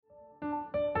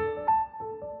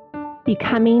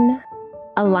Becoming,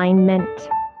 Alignment,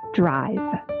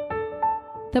 Drive.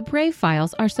 The Brave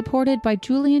Files are supported by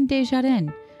Julien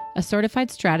Desjardins, a certified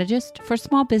strategist for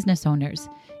small business owners.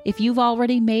 If you've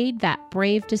already made that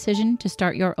brave decision to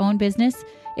start your own business,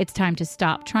 it's time to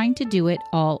stop trying to do it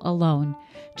all alone.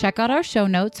 Check out our show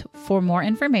notes for more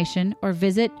information or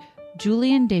visit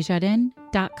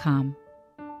juliendesjardins.com.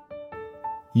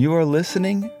 You are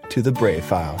listening to The Brave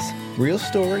Files, real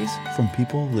stories from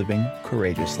people living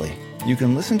courageously. You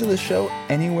can listen to the show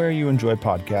anywhere you enjoy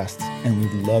podcasts, and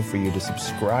we'd love for you to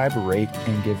subscribe, rate,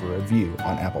 and give a review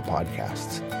on Apple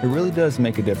Podcasts. It really does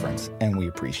make a difference, and we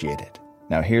appreciate it.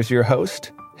 Now here's your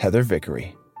host, Heather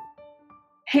Vickery.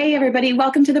 Hey everybody,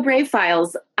 welcome to The Brave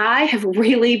Files. I have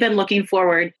really been looking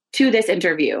forward to this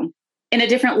interview. In a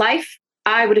different life,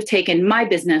 I would have taken my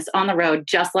business on the road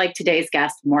just like today's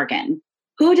guest, Morgan,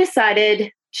 who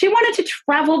decided she wanted to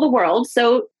travel the world,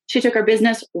 so she took her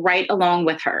business right along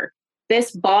with her.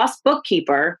 This boss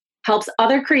bookkeeper helps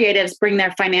other creatives bring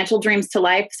their financial dreams to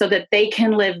life so that they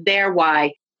can live their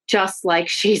why, just like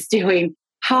she's doing.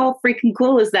 How freaking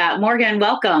cool is that? Morgan,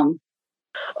 welcome.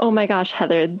 Oh my gosh,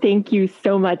 Heather, thank you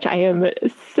so much. I am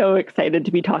so excited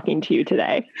to be talking to you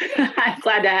today. I'm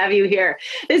glad to have you here.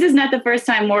 This is not the first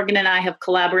time Morgan and I have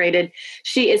collaborated.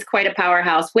 She is quite a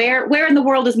powerhouse. Where in the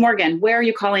world is Morgan? Where are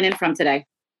you calling in from today?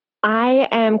 I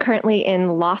am currently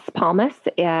in Las Palmas,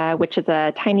 which is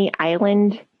a tiny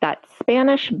island that's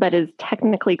Spanish, but is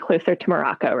technically closer to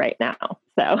Morocco right now.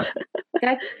 So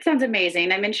that sounds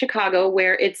amazing. I'm in Chicago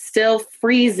where it's still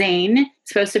freezing. It's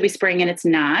supposed to be spring and it's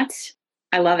not.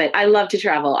 I love it. I love to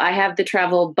travel. I have the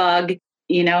travel bug.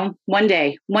 You know, one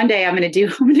day I'm going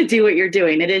to do what you're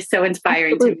doing. It is so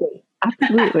inspiring to me.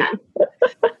 Absolutely.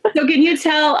 So can you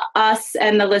tell us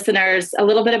and the listeners a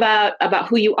little bit about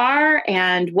who you are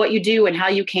and what you do and how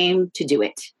you came to do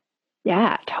it?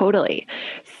 Yeah, totally.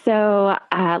 So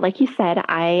like you said,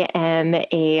 I am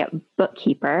a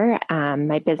bookkeeper.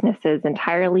 My business is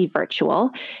entirely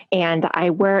virtual, and I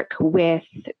work with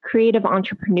creative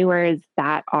entrepreneurs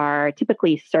that are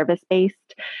typically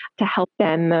service-based to help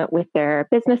them with their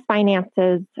business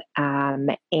finances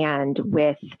and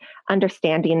with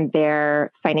understanding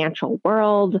their financial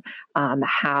world,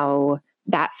 how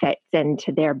that fits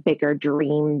into their bigger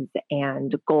dreams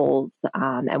and goals,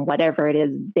 and whatever it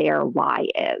is their why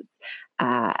is.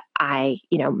 My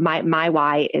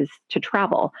why is to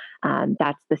travel.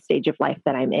 That's the stage of life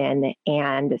that I'm in.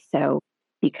 And so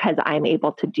because I'm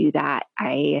able to do that,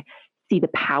 I see the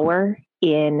power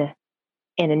in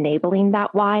enabling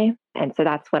that why. And so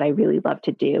that's what I really love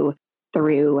to do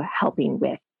through helping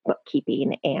with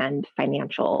bookkeeping and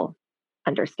financial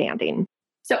understanding.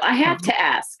 So I have to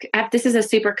ask, this is a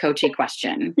super coachy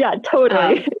question. Yeah,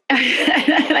 totally.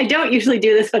 I don't usually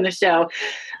do this on the show,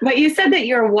 but you said that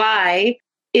your why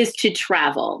is to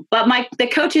travel. But the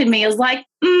coach in me is like,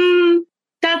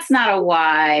 that's not a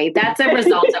why. That's a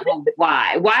result of a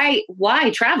why. Why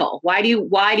travel? Why do you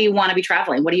want to be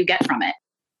traveling? What do you get from it?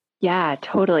 Yeah,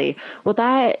 totally. Well,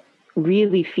 that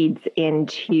really feeds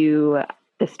into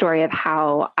the story of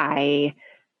how I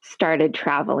started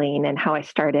traveling and how I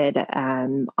started,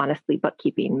 honestly,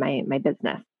 bookkeeping my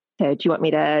business. So do you want me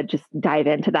to just dive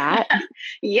into that?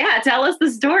 Yeah, tell us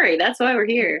the story. That's why we're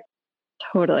here.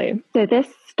 Totally. So this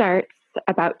starts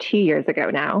about 2 years ago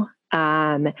now.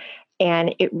 And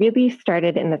it really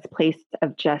started in this place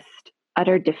of just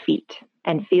utter defeat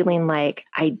and feeling like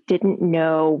I didn't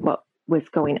know what was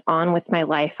going on with my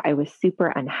life. I was super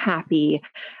unhappy,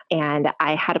 and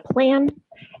I had a plan,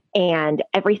 and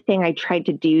everything I tried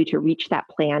to do to reach that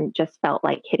plan just felt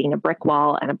like hitting a brick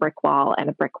wall and a brick wall and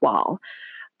a brick wall.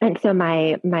 And so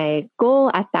my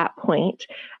goal at that point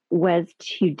was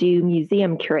to do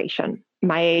museum curation.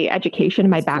 My education,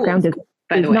 my background is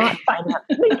not finance.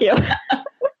 Thank you.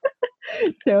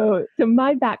 So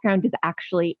my background is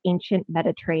actually ancient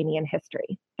Mediterranean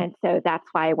history. And so that's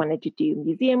why I wanted to do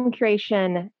museum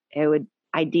curation. It would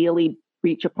ideally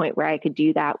reach a point where I could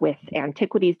do that with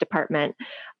antiquities department.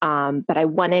 But I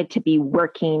wanted to be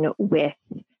working with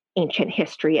ancient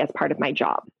history as part of my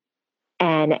job.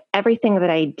 And everything that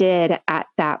I did at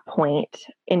that point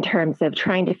in terms of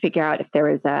trying to figure out if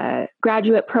there was a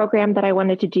graduate program that I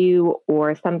wanted to do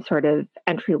or some sort of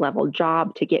entry-level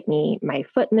job to get me my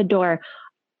foot in the door,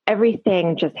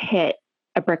 everything just hit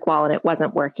a brick wall and it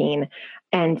wasn't working.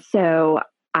 And so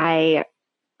I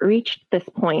reached this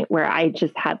point where I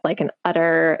just had like an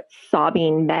utter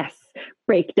sobbing mess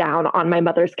breakdown on my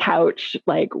mother's couch,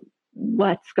 like,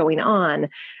 what's going on?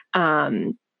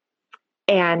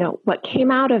 And what came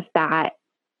out of that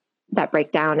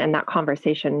breakdown and that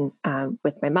conversation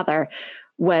with my mother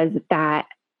was that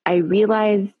I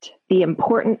realized the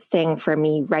important thing for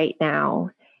me right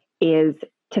now is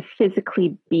to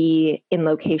physically be in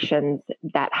locations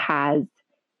that has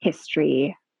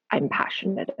history I'm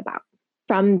passionate about.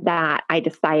 From that, I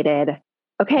decided,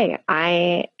 okay,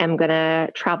 I am going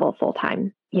to travel full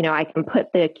time. I can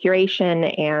put the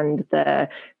curation and the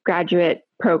graduate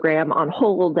program on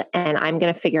hold, and I'm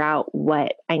going to figure out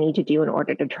what I need to do in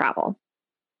order to travel.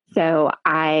 So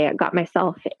I got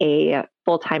myself a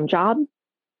full-time job.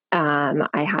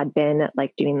 I had been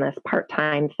like doing this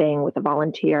part-time thing with a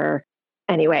volunteer.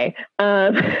 Anyway,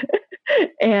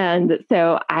 and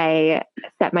so I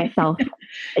set myself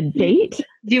a date.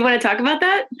 Do you want to talk about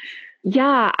that?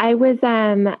 Yeah, I was,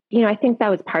 I think that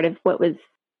was part of what was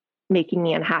making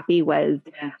me unhappy was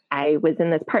I was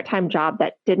in this part-time job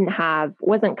that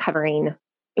wasn't covering,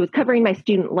 it was covering my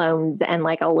student loans and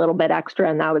like a little bit extra,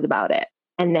 and that was about it.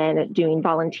 And then doing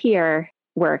volunteer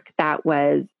work that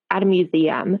was at a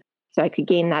museum. So I could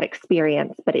gain that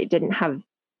experience, but it didn't have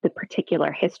the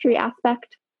particular history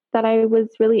aspect that I was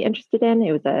really interested in.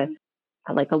 It was a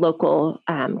local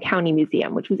county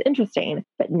museum, which was interesting,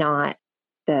 but not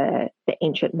the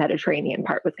ancient Mediterranean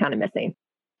part was kind of missing.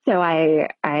 So I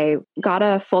got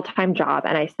a full-time job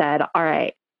and I said, all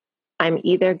right, I'm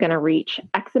either going to reach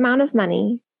X amount of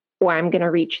money or I'm going to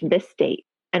reach this date.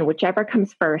 And whichever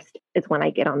comes first is when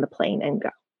I get on the plane and go.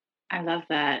 I love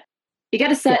that. You got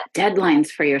to set deadlines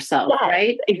for yourself,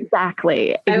 right?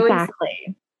 Exactly.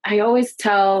 I always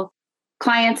tell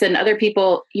clients and other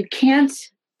people, you can't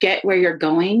get where you're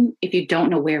going if you don't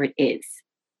know where it is.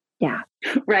 Yeah.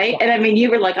 Right. Yeah. And I mean,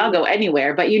 you were like, I'll go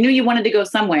anywhere, but you knew you wanted to go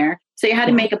somewhere. So you had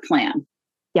to make a plan.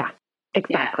 Yeah,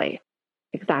 exactly. Yeah.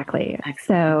 Exactly. Excellent.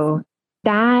 So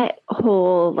that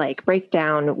whole like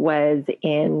breakdown was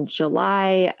in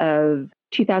July of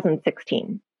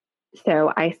 2016.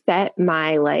 So I set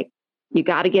my you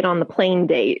got to get on the plane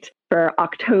date for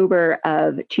October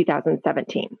of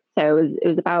 2017. So it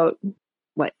was about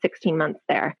 16 months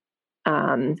there.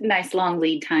 Nice long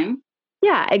lead time.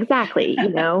 Yeah, exactly.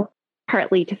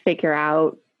 Partly to figure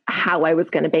out how I was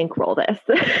going to bankroll this.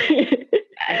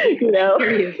 I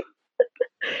hear you.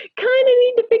 Kind of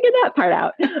need to figure that part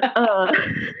out.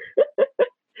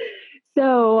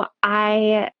 So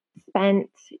I spent,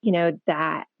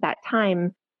 that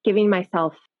time giving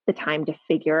myself the time to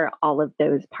figure all of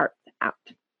those parts out.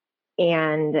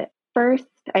 And first,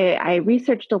 I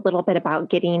researched a little bit about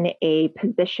getting a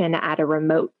position at a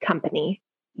remote company,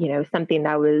 something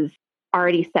that was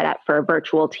already set up for a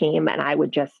virtual team, and I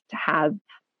would just have,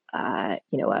 a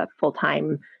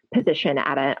full-time position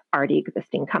at an already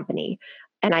existing company.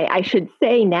 And I should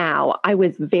say now, I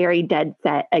was very dead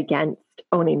set against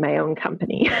owning my own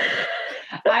company.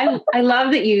 I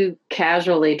love that you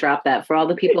casually dropped that for all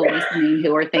the people listening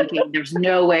who are thinking, there's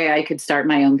no way I could start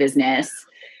my own business.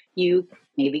 You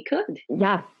maybe could.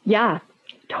 Yeah,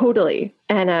 totally.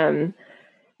 And,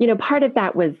 part of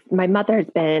that was my mother has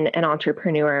been an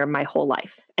entrepreneur my whole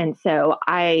life. And so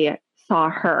I saw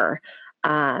her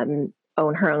own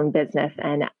her own business.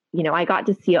 And, I got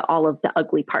to see all of the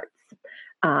ugly parts.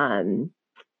 And,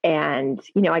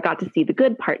 I got to see the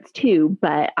good parts too,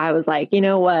 but I was like, you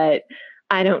know what?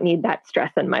 I don't need that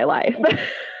stress in my life.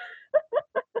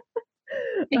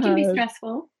 It can be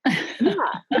stressful. Yeah,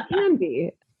 it can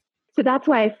be. So that's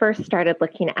why I first started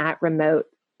looking at remote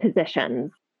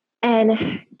positions,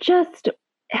 and just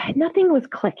nothing was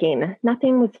clicking,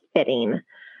 nothing was fitting.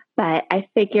 But I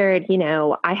figured,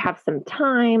 I have some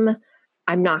time.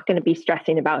 I'm not going to be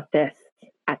stressing about this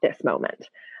at this moment.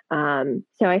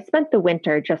 So I spent the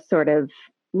winter just sort of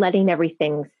letting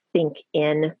everything sink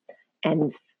in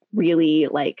and really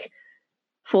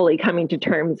fully coming to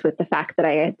terms with the fact that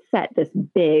I had set this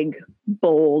big,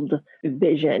 bold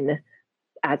vision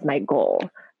as my goal.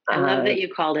 I love that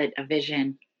you called it a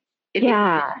vision. It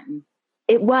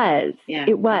was. Yeah.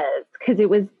 It was, because it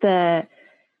was the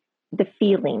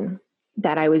feeling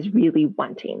that I was really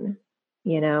wanting,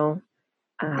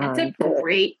 That's a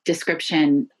great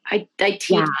description. I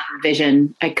teach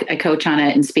vision. I coach on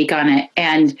it and speak on it.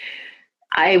 And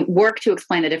I work to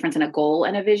explain the difference in a goal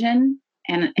and a vision.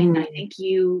 And I think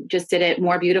you just did it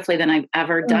more beautifully than I've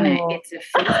ever done it. It's a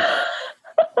feeling.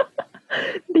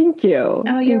 Thank you.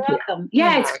 Oh, you're welcome.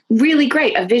 Yeah, it's really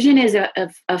great. A vision is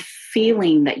a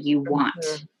feeling that you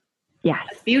want. Yes.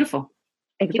 It's beautiful.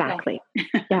 Exactly.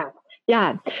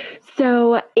 Yeah.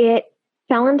 So it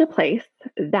fell into place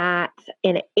that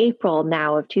in April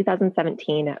now of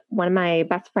 2017, one of my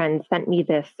best friends sent me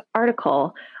this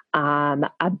article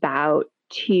about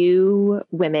two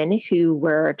women who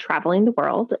were traveling the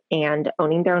world and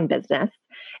owning their own business,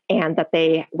 and that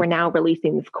they were now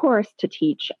releasing this course to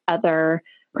teach other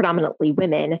predominantly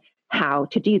women how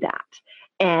to do that.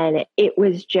 And it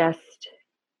was just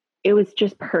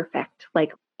perfect.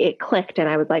 Like it clicked and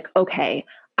I was like, okay,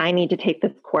 I need to take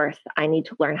this course. I need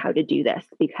to learn how to do this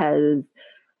because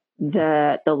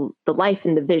the life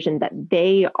and the vision that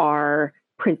they are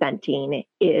presenting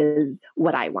is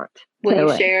what I want.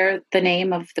 Will you share the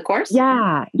name of the course?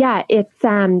 Yeah. It's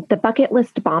the Bucket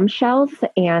List Bombshells,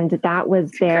 and that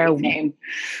was their great name,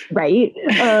 right?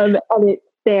 And it's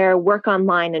their Work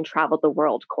Online and Travel the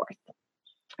World course.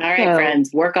 All right,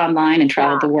 friends, work online and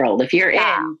travel the world. If you're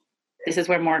in, this is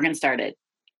where Morgan started.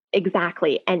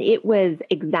 Exactly. And it was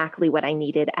exactly what I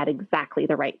needed at exactly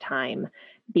the right time,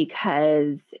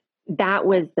 because that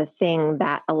was the thing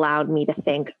that allowed me to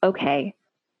think, okay,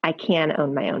 I can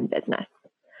own my own business.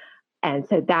 And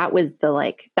so that was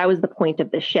the point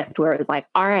of the shift where it was like,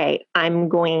 all right, I'm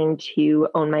going to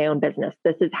own my own business.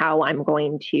 This is how I'm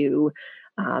going to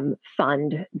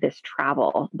fund this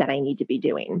travel that I need to be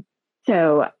doing.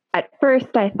 So at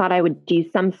first I thought I would do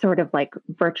some sort of like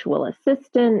virtual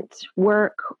assistant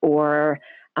work or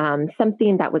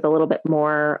something that was a little bit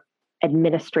more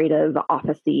administrative,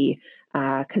 office-y,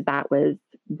 because that was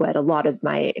what a lot of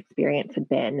my experience had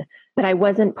been. But I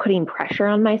wasn't putting pressure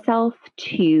on myself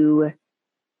to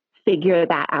figure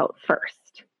that out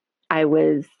first. I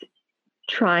was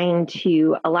trying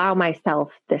to allow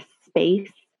myself this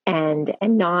space and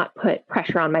not put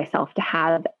pressure on myself to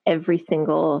have every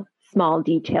single small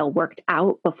detail worked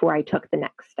out before I took the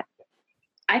next step.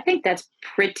 I think that's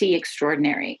pretty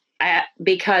extraordinary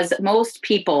because most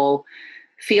people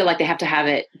feel like they have to have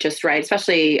it just right,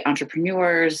 especially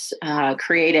entrepreneurs,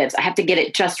 creatives. I have to get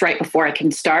it just right before I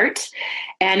can start.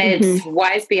 And it's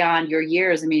wise beyond your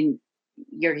years. I mean,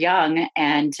 you're young,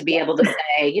 and to be able to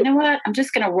say, you know what, I'm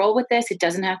just going to roll with this. It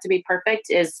doesn't have to be perfect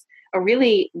is a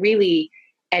really, really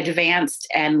advanced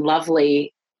and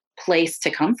lovely place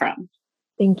to come from.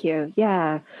 Thank you.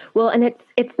 Yeah. Well, and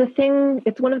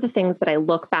it's one of the things that I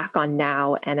look back on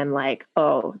now and I'm like,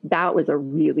 oh, that was a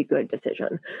really good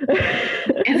decision.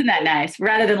 Isn't that nice?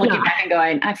 Rather than looking back and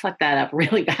going, I fucked that up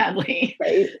really badly.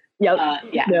 Right. Yep.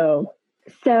 Yeah. No.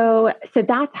 So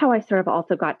that's how I sort of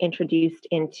also got introduced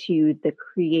into the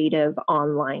creative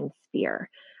online sphere,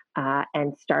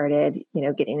 and started,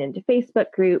 getting into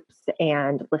Facebook groups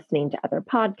and listening to other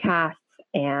podcasts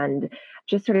and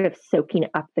just sort of soaking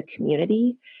up the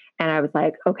community. And I was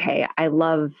like, okay, I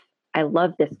love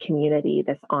this community,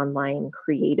 this online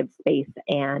creative space,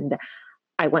 and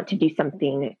I want to do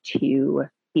something to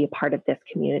be a part of this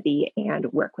community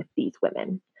and work with these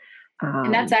women.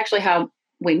 And that's actually how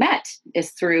we met,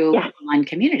 is through online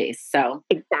communities. So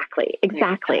exactly.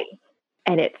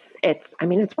 And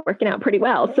it's working out pretty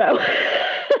well. So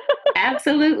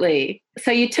absolutely.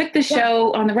 So you took the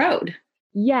show on the road.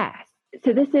 Yes.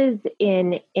 So this is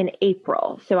in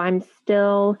April. So I'm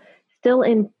still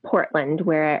in Portland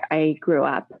where I grew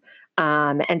up,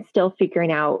 and still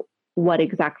figuring out what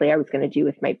exactly I was going to do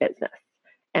with my business.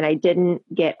 And I didn't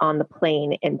get on the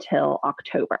plane until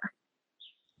October.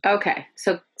 Okay.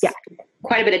 So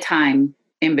quite a bit of time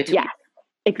in between. Yes,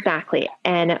 exactly.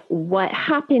 And what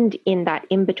happened in that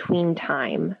in-between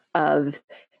time of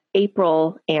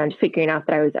April and figuring out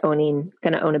that I was going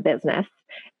to own a business,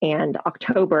 and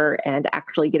October and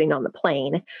actually getting on the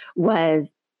plane, was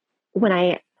when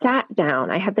I sat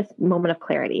down, I had this moment of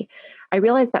clarity. I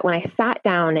realized that when I sat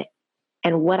down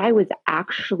and what I was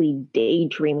actually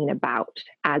daydreaming about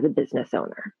as a business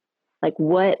owner, like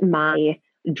what my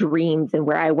dreams and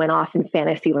where I went off in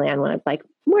fantasy land when I was like,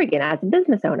 Morgan, as a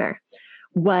business owner,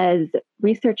 was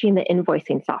researching the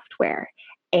invoicing software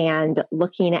and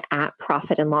looking at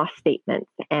profit and loss statements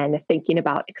and thinking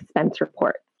about expense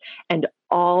reports. And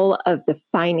all of the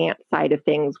finance side of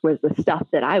things was the stuff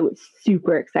that I was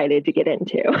super excited to get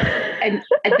into. And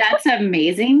that's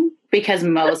amazing, because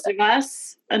most of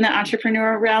us in the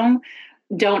entrepreneur realm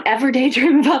don't ever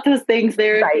daydream about those things.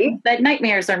 They're that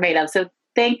nightmares are made of. So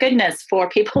thank goodness for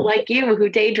people like you who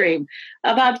daydream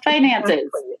about finances.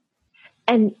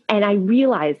 Exactly. And I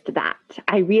realized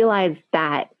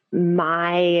that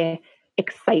my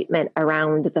excitement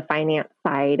around the finance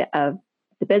side of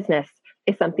the business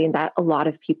is something that a lot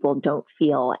of people don't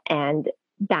feel. And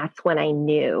that's when I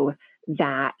knew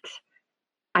that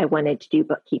I wanted to do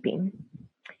bookkeeping,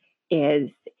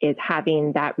 is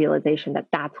having that realization that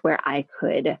that's where I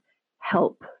could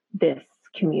help this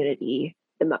community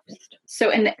the most. So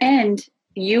in the end,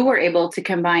 you were able to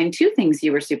combine two things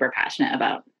you were super passionate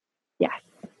about. Yes.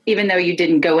 Even though you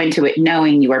didn't go into it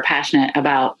knowing you were passionate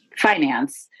about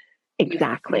finance.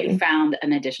 Exactly. You found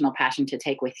an additional passion to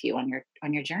take with you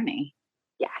on your journey.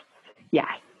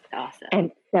 Yes. Awesome.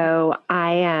 And so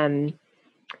I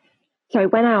So I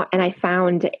went out and I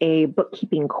found a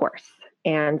bookkeeping course,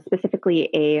 and specifically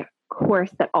a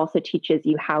course that also teaches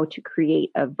you how to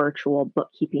create a virtual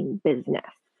bookkeeping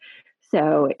business.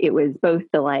 So it was both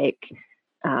the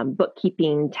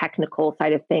bookkeeping technical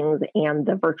side of things and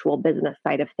the virtual business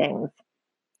side of things.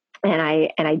 And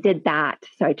I did that.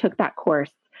 So I took that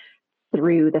course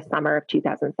through the summer of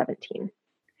 2017.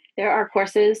 There are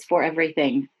courses for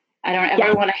everything. I don't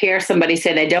ever want to hear somebody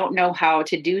say they don't know how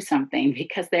to do something,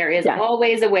 because there is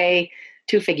always a way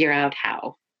to figure out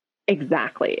how.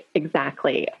 Exactly.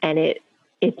 And it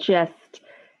just,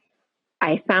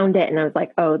 I found it and I was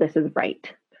like, oh, this is right.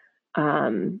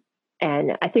 And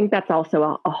I think that's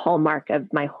also a hallmark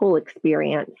of my whole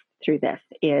experience through this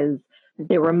is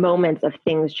there were moments of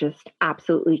things just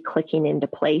absolutely clicking into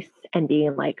place and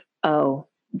being like, oh,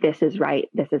 this is right.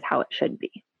 This is how it should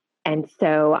be. And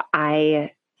so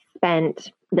I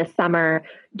spent the summer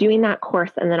doing that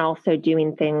course and then also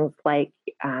doing things like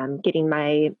getting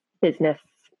my business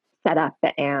set up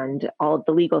and all of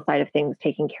the legal side of things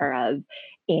taken care of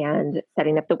and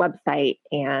setting up the website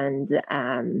and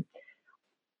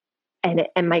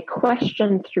my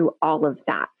question through all of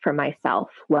that for myself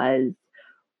was,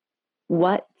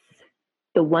 what's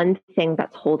the one thing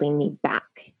that's holding me back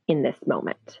in this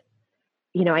moment?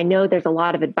 You know, I know there's a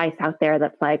lot of advice out there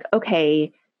that's like,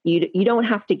 okay, you don't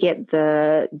have to get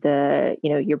the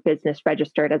your business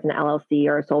registered as an LLC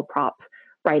or a sole prop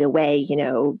right away,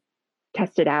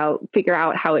 test it out, figure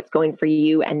out how it's going for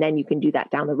you, and then you can do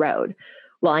that down the road.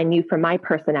 Well, I knew from my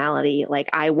personality, like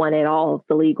I wanted all of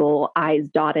the legal I's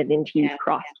dotted and T's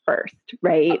crossed first,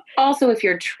 right? Also, if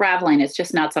you're traveling, it's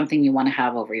just not something you want to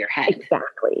have over your head.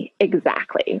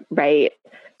 Exactly, right?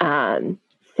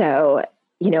 So,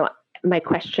 my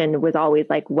question was always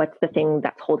like, what's the thing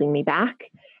that's holding me back?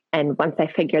 And once I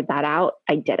figured that out,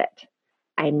 I did it.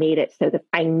 I made it so that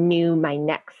I knew my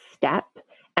next step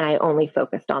and I only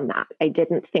focused on that. I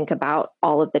didn't think about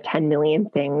all of the 10 million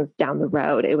things down the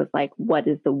road. It was like, what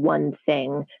is the one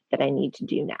thing that I need to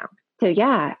do now? So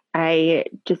yeah, I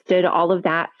just did all of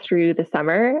that through the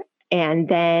summer. And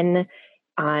then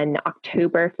on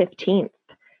October 15th,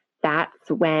 that's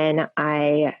when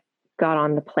I got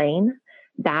on the plane.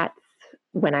 That's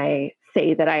when I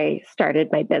say that I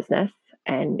started my business.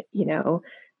 And,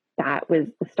 that was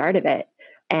the start of it.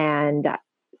 And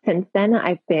since then,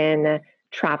 I've been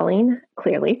traveling,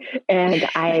 clearly, and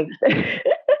I've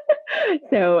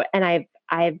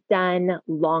done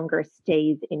longer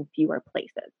stays in fewer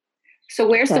places. So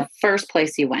where's the first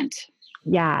place you went?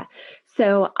 Yeah.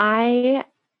 So I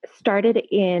started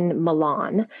in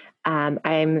Milan.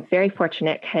 I'm very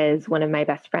fortunate because one of my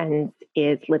best friends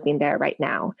is living there right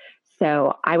now.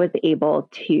 So I was able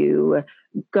to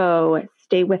go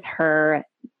stay with her,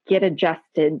 get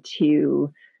adjusted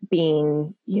to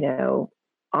being,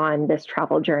 on this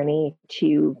travel journey,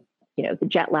 to, the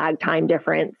jet lag time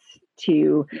difference,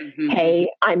 to, hey,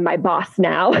 I'm my boss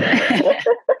now. And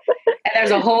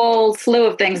there's a whole slew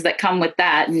of things that come with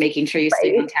that and making sure you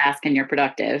stay on task and you're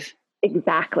productive.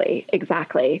 Exactly.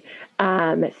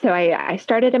 So I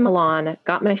started in Milan,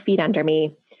 got my feet under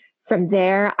me. From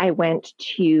there, I went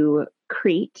to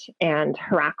Crete and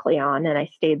Heraklion, and I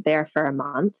stayed there for a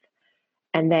month.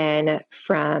 And then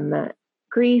from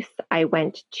Greece, I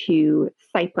went to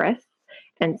Cyprus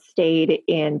and stayed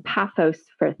in Paphos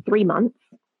for 3 months.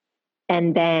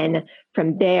 And then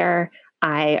from there,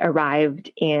 I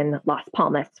arrived in Las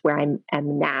Palmas, where I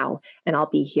am now, and I'll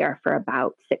be here for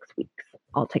about 6 weeks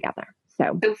altogether.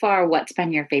 So far, what's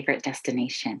been your favorite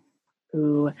destination?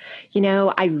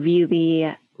 I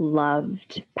really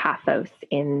loved Paphos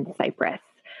in Cyprus.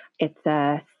 It's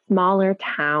a smaller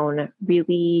town,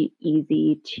 really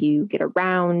easy to get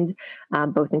around,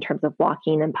 both in terms of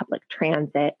walking and public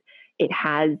transit. It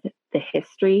has the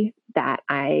history that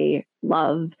I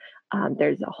love.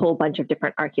 There's a whole bunch of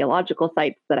different archaeological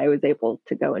sites that I was able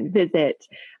to go and visit.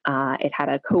 It had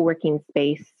a co-working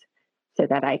space so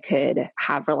that I could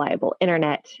have reliable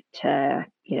internet to,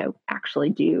 actually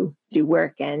do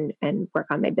work and work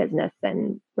on my business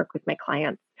and work with my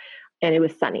clients. And it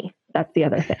was sunny. That's the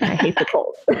other thing. I hate the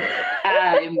cold.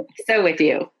 I'm so with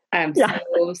you. I'm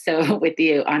so with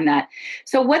you on that.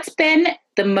 So what's been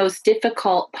the most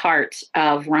difficult part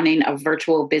of running a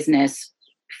virtual business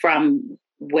from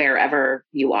wherever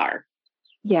you are?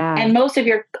 Yeah. And most of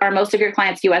your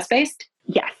clients US based?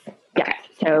 Yes. Okay.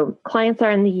 So clients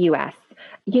are in the US.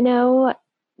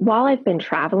 While I've been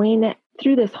traveling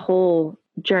through this whole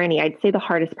journey, I'd say the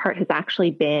hardest part has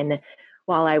actually been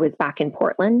while I was back in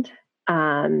Portland,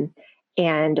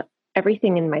 and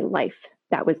everything in my life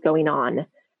that was going on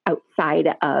outside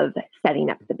of setting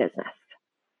up the business.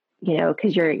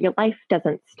 because your life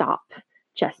doesn't stop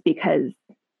just because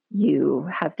you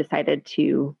have decided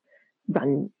to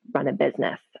run a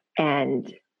business.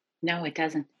 And no, it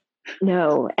doesn't.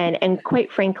 No. And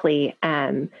quite frankly,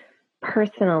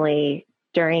 personally,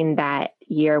 during that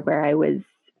year where I was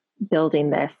building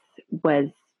this was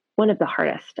one of the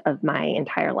hardest of my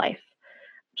entire life,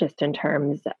 just in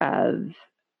terms of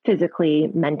physically,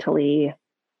 mentally,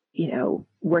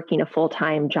 working a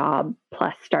full-time job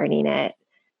plus starting it.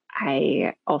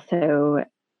 I also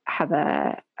have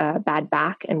a bad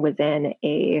back and was in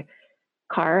a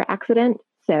car accident.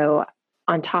 So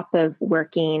on top of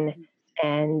working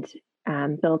and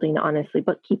building Honestly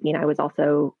Bookkeeping, I was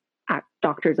also at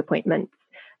doctor's appointments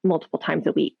multiple times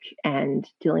a week and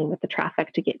dealing with the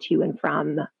traffic to get to and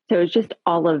from. So it was just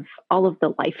all of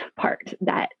the life part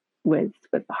that was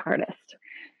the hardest.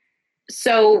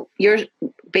 So you're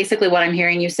basically, what I'm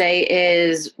hearing you say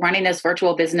is running this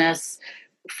virtual business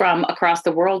from across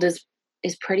the world is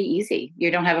pretty easy. You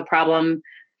don't have a problem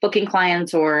booking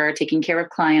clients or taking care of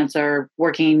clients or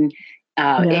working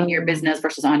in your business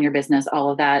versus on your business.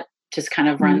 All of that just kind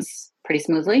of runs pretty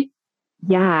smoothly.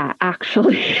 Yeah,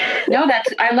 actually. No,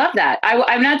 I love that.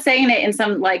 I'm not saying it in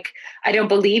some I don't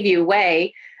believe you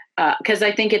way, because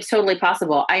I think it's totally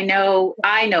possible. I know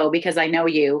because I know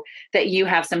you, that you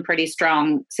have some pretty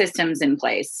strong systems in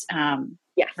place.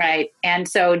 Yes. Right. And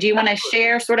so do you want to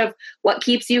share sort of what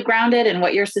keeps you grounded and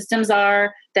what your systems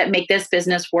are that make this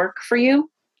business work for you?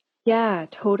 Yeah,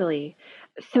 totally.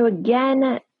 So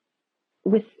again,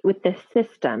 with the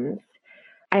systems,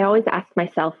 I always ask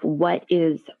myself, what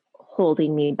is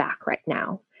holding me back right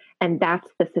now? And that's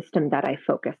the system that I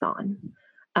focus on.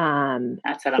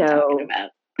 That's what I'm talking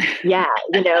about. Yeah,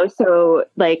 so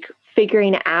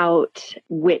figuring out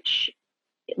which,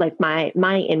 my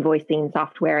invoicing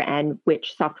software and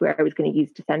which software I was going to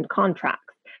use to send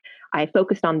contracts. I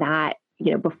focused on that,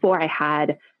 before I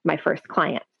had my first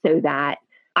client, so that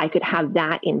I could have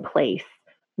that in place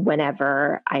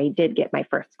whenever I did get my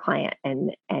first client.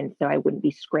 And so I wouldn't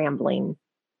be scrambling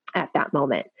at that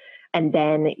moment. And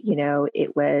then,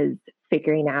 it was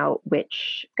figuring out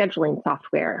which scheduling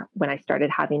software when I started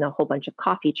having a whole bunch of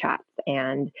coffee chats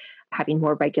and having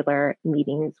more regular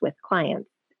meetings with clients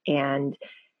and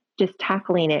just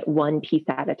tackling it one piece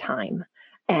at a time.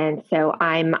 And so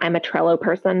I'm a Trello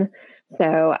person.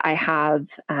 So I have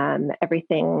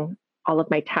everything, all of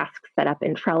my tasks set up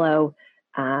in Trello,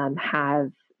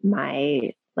 have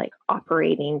my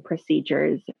operating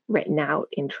procedures written out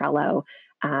in Trello.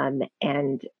 And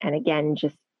again,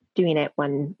 just doing it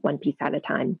one piece at a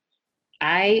time.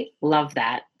 I love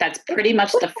that. That's pretty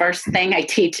much the first thing I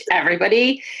teach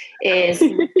everybody is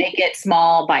make it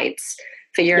small bites.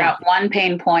 Figure out one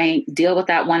pain point, deal with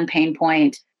that one pain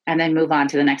point, and then move on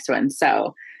to the next one.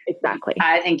 So exactly.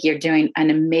 I think you're doing an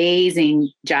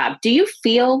amazing job. Do you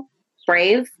feel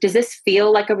brave? Does this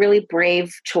feel like a really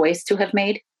brave choice to have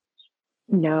made?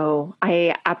 No,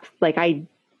 I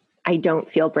don't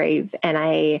feel brave. And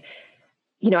I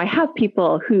have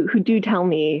people who do tell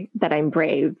me that I'm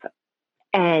brave.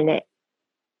 And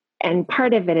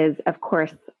part of it is, of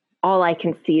course, all I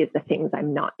can see is the things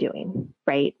I'm not doing,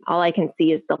 right? All I can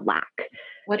see is the lack.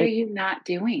 What are you not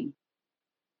doing?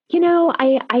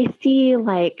 I see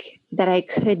that I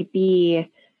could be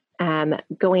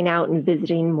going out and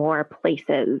visiting more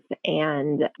places,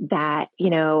 and that,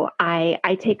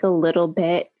 I take a little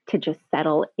bit to just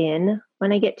settle in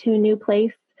when I get to a new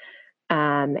place.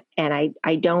 And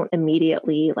I don't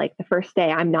immediately, the first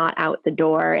day, I'm not out the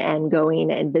door and going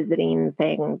and visiting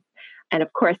things. And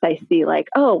of course I see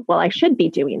oh, well, I should be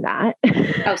doing that.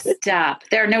 Oh, stop.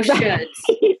 There are no shoulds.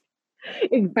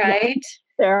 Right?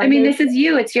 This is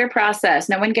you. It's your process.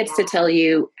 No one gets to tell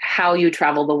you how you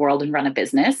travel the world and run a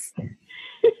business.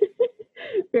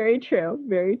 Very true.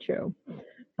 Very true.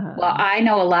 Well, I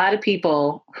know a lot of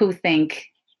people who think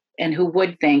and who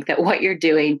would think that what you're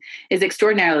doing is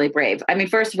extraordinarily brave.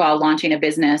 First of all, launching a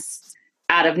business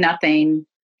out of nothing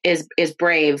is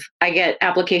brave. I get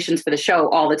applications for the show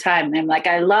all the time. And I'm like,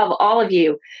 I love all of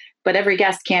you, but every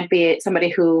guest can't be somebody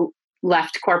who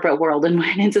left corporate world and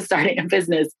went into starting a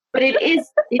business. But it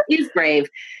is brave.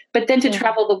 But then to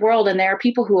travel the world, and there are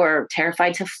people who are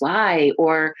terrified to fly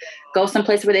or go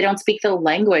someplace where they don't speak the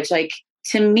language.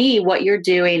 To me, what you're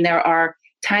doing, there are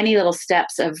tiny little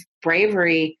steps of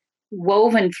bravery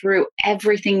woven through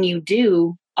everything you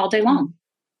do all day long.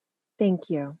 Thank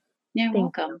you. You're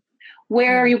welcome.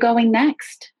 Where are you going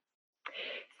next?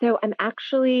 So I'm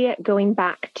actually going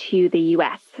back to the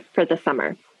US for the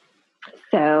summer.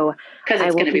 So because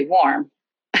it's going to be warm.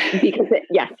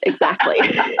 Yes, exactly.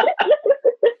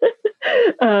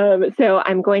 So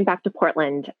I'm going back to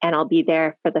Portland and I'll be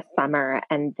there for the summer,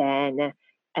 and then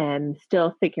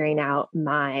still figuring out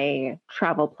my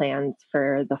travel plans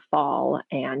for the fall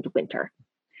and winter.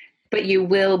 But you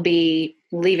will be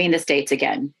leaving the States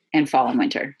again in fall and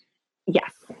winter.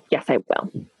 Yes. Yes, I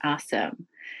will. Awesome.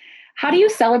 How do you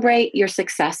celebrate your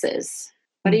successes?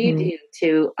 What do you do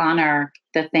to honor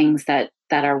the things that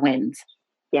are wins?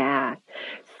 Yeah.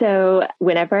 So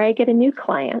whenever I get a new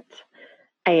client,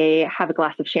 I have a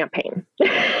glass of champagne.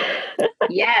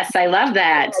 Yes, I love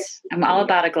that. I'm all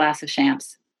about a glass of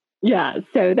champs. Yeah.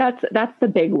 So that's the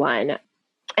big one.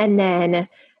 And then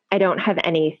I don't have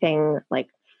anything like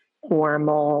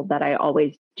formal that I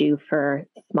always do for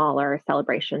smaller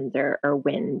celebrations or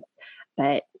wins.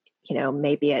 But,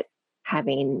 maybe it's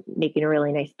making a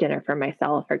really nice dinner for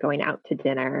myself, or going out to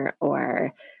dinner,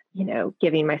 or,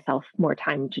 giving myself more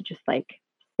time to just like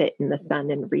sit in the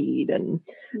sun and read. And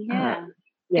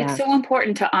It's so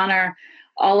important to honor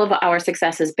all of our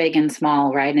successes, big and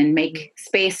small, right? And make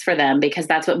space for them, because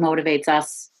that's what motivates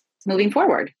us moving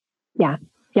forward. Yeah.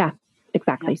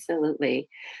 Exactly. Absolutely.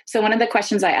 So one of the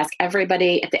questions I ask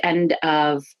everybody at the end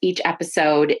of each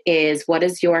episode is, what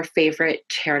is your favorite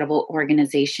charitable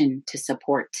organization to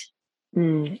support?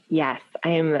 Yes, I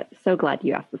am so glad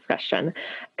you asked this question,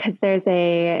 because there's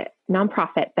a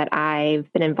nonprofit that I've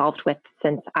been involved with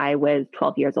since I was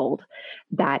 12 years old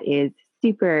that is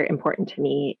super important to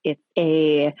me. It's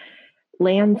a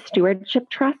land stewardship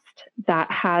trust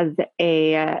that has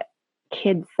a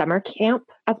kids summer camp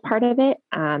as part of it,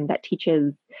 that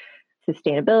teaches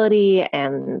sustainability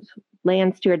and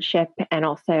land stewardship, and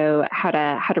also how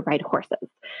to ride horses.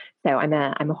 So I'm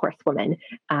a horsewoman,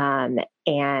 and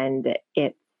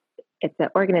it's an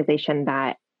organization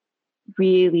that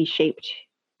really shaped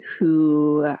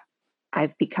who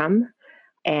I've become.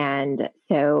 And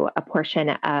so a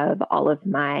portion of all of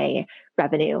my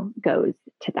revenue goes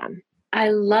to them. I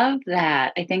love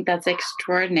that. I think that's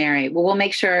extraordinary. Well, we'll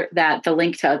make sure that the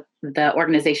link to the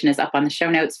organization is up on the show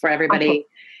notes for everybody.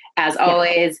 As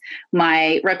always,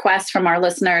 my request from our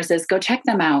listeners is go check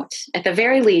them out. At the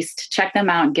very least, check them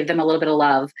out and give them a little bit of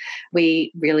love.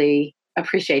 We really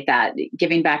appreciate that.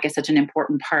 Giving back is such an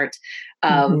important part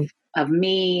of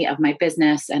me, of my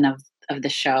business, and of the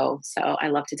show. So I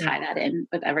love to tie that in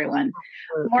with everyone.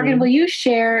 Morgan, will you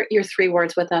share your 3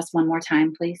 words with us one more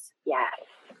time, please? Yes.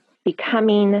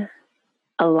 Becoming,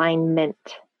 alignment,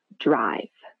 drive.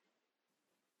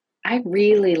 I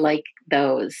really like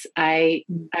those. I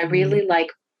really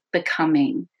like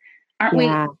becoming. Aren't we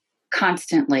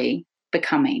constantly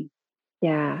becoming?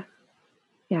 Yeah.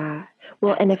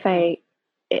 Well, and if I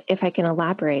can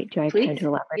elaborate, do I have time to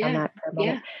elaborate on that for a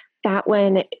moment? That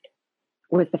one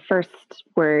was the first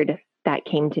word that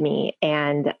came to me.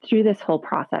 And through this whole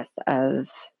process of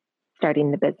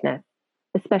starting the business,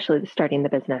 especially starting the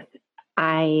business,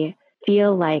 I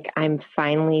feel like I'm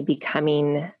finally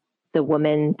becoming the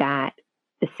woman that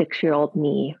the 6-year-old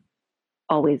me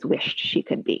always wished she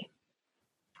could be.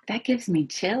 That gives me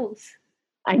chills.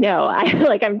 I know.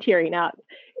 I'm tearing up.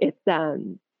 It's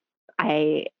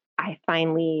I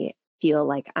finally feel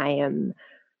like I am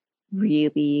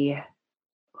really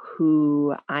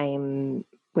who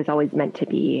was always meant to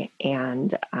be,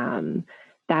 and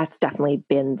that's definitely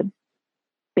been the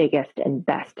biggest and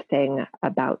best thing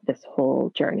about this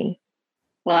whole journey.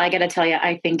 Well, I got to tell you,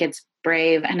 I think it's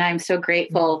brave, and I'm so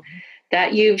grateful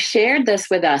that you've shared this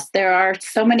with us. There are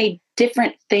so many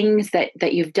different things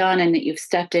that you've done and that you've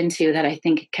stepped into that I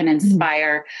think can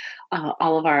inspire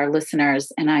all of our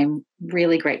listeners. And I'm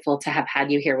really grateful to have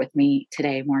had you here with me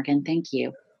today, Morgan. Thank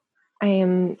you. I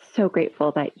am so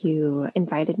grateful that you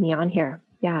invited me on here.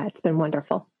 Yeah, it's been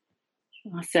wonderful.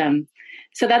 Awesome.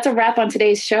 So that's a wrap on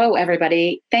today's show,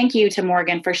 everybody. Thank you to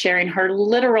Morgan for sharing her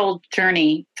literal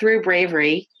journey through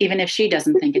bravery, even if she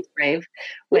doesn't think it's brave,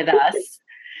 with us.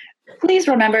 Please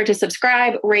remember to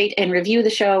subscribe, rate, and review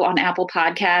the show on Apple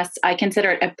Podcasts. I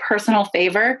consider it a personal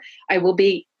favor. I will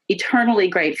be eternally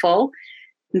grateful.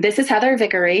 This is Heather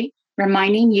Vickery,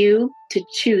 reminding you to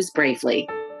choose bravely.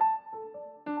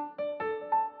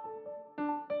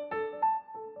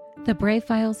 The Brave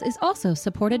Files is also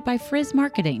supported by Frizz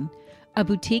Marketing, a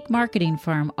boutique marketing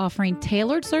firm offering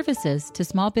tailored services to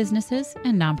small businesses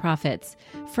and nonprofits.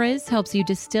 Frizz helps you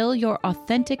distill your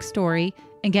authentic story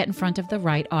and get in front of the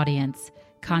right audience.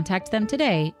 Contact them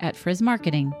today at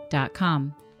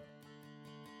frizzmarketing.com.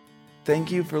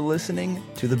 Thank you for listening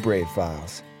to The Brave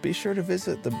Files. Be sure to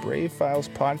visit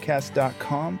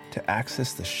thebravefilespodcast.com to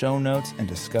access the show notes and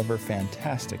discover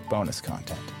fantastic bonus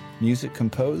content. Music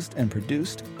composed and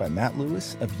produced by Matt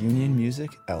Lewis of Union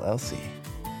Music, LLC.